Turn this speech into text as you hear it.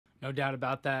No doubt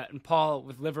about that. And Paul,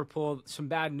 with Liverpool, some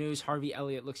bad news. Harvey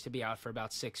Elliott looks to be out for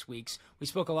about 6 weeks. We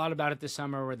spoke a lot about it this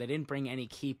summer where they didn't bring any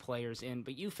key players in,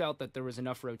 but you felt that there was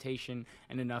enough rotation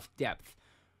and enough depth.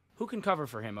 Who can cover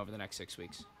for him over the next 6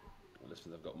 weeks? Well,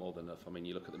 listen, they've got more than enough. I mean,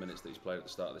 you look at the minutes that he's played at the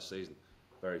start of this season,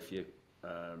 very few.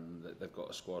 They've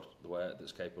got a squad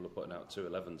that's capable of putting out 2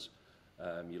 11s.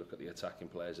 You look at the attacking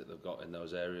players that they've got in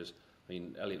those areas. I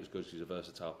mean, Elliott was good because he's a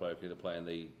versatile player. He can either play in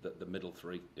the middle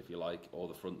three, if you like, or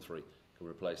the front three. He can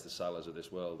replace the Salahs of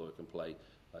this world, or he can play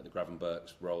like the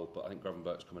Gravenberch's role. But I think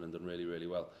Gravenberch's come in and done really, really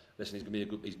well. Listen, he's going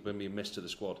to be a miss to the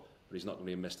squad, but he's not going to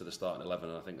be a miss to the starting 11.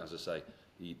 And I think, as I say,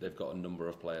 they've got a number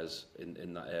of players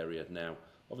in that area now.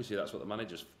 Obviously, that's what the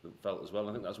managers felt as well.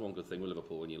 And I think that's one good thing with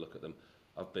Liverpool when you look at them.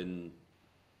 I've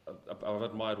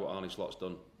admired what Arne Slot's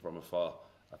done from afar.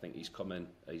 I think he's come in,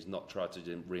 he's not tried to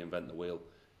reinvent the wheel.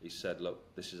 He said,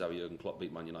 look, this is how Jurgen Klopp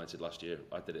beat Man United last year.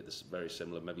 I did it this very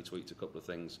similar, maybe tweaked a couple of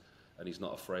things, and he's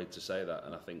not afraid to say that.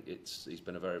 And I think he's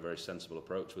been a very, very sensible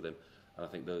approach with him. And I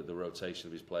think the rotation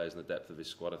of his players and the depth of his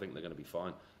squad, I think they're going to be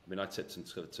fine. I mean, I tipped him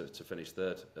to finish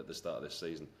third at the start of this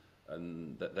season,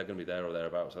 and they're going to be there or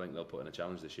thereabouts. I think they'll put in a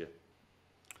challenge this year.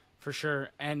 For sure.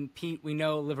 And Pete, we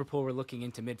know Liverpool were looking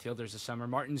into midfielders this summer.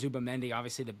 Martin Zubimendi,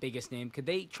 obviously the biggest name. Could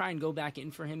they try and go back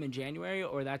in for him in January,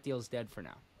 or that deal's dead for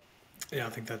now? Yeah,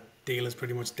 I think that deal is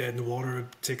pretty much dead in the water.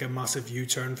 It'd take a massive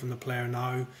U-turn from the player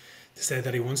now to say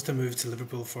that he wants to move to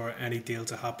Liverpool for any deal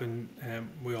to happen.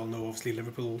 We all know, obviously,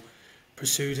 Liverpool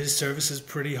pursued his services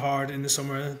pretty hard in the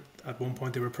summer. At one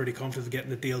point, they were pretty confident of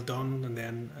getting the deal done, and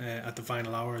then at the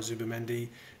final hour, Zubimendi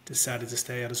decided to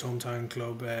stay at his hometown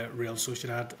club, Real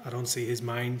Sociedad. I don't see his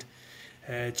mind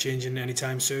changing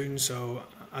anytime soon, so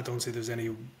I don't see there's any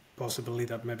possibility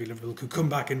that maybe Liverpool could come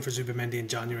back in for Zubimendi in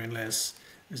January unless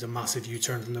there's a massive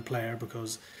U-turn from the player,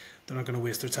 because they're not going to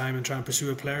waste their time and try and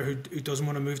pursue a player who doesn't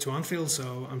want to move to Anfield.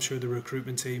 So I'm sure the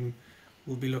recruitment team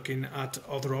will be looking at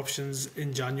other options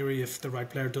in January if the right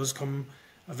player does come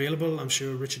available. I'm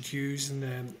sure Richard Hughes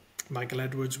and Michael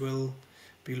Edwards will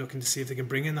be looking to see if they can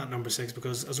bring in that number 6,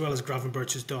 because as well as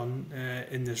Gravenberch has done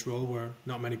in this role where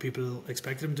not many people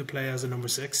expected him to play as a number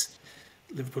 6,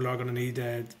 Liverpool are going to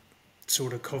need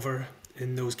sort of cover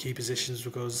in those key positions,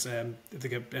 because if they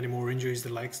get any more injuries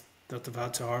the likes that they've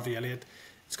had to Harvey Elliott,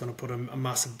 it's going to put a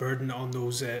massive burden on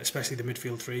those, especially the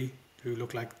midfield three, who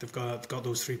look like they've got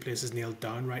those 3 places nailed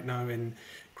down right now in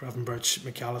Gravenberch,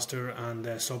 McAllister and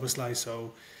Szoboszlai.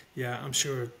 So yeah, I'm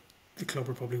sure the club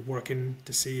are probably working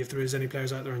to see if there is any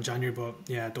players out there in January, but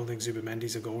yeah, I don't think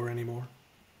Zubimendi's a goer anymore.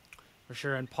 For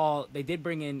sure. And Paul, they did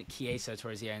bring in Chiesa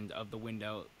towards the end of the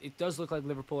window. It does look like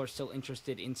Liverpool are still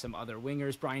interested in some other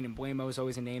wingers. Brian Mbeumo is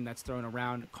always a name that's thrown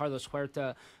around. Carlos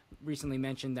Huerta recently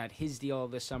mentioned that his deal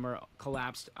this summer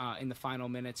collapsed in the final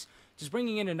minutes. Just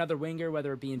bringing in another winger,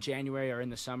 whether it be in January or in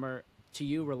the summer, to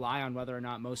you rely on whether or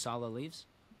not Mo Salah leaves?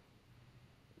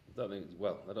 I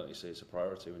don't see it's a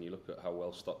priority when you look at how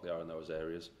well stocked they are in those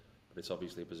areas. But it's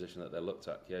obviously a position that they're looked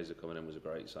at. Chiesa coming in was a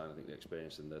great sign. I think the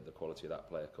experience and the quality of that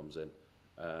player comes in.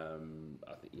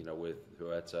 I think, with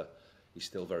Huerta, he's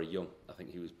still very young. I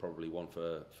think he was probably one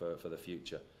for the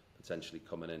future, potentially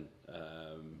coming in.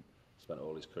 Spent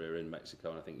all his career in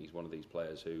Mexico, and I think he's one of these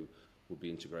players who would be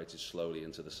integrated slowly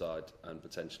into the side and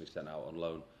potentially sent out on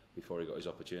loan before he got his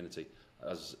opportunity.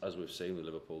 As we've seen with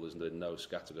Liverpool, there's been no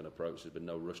scattergun approach. There's been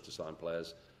no rush to sign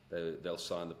players. They'll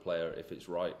sign the player if it's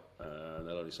right, and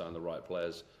they'll only sign the right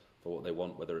players for what they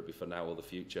want, whether it be for now or the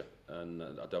future. And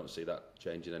I don't see that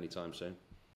changing anytime soon.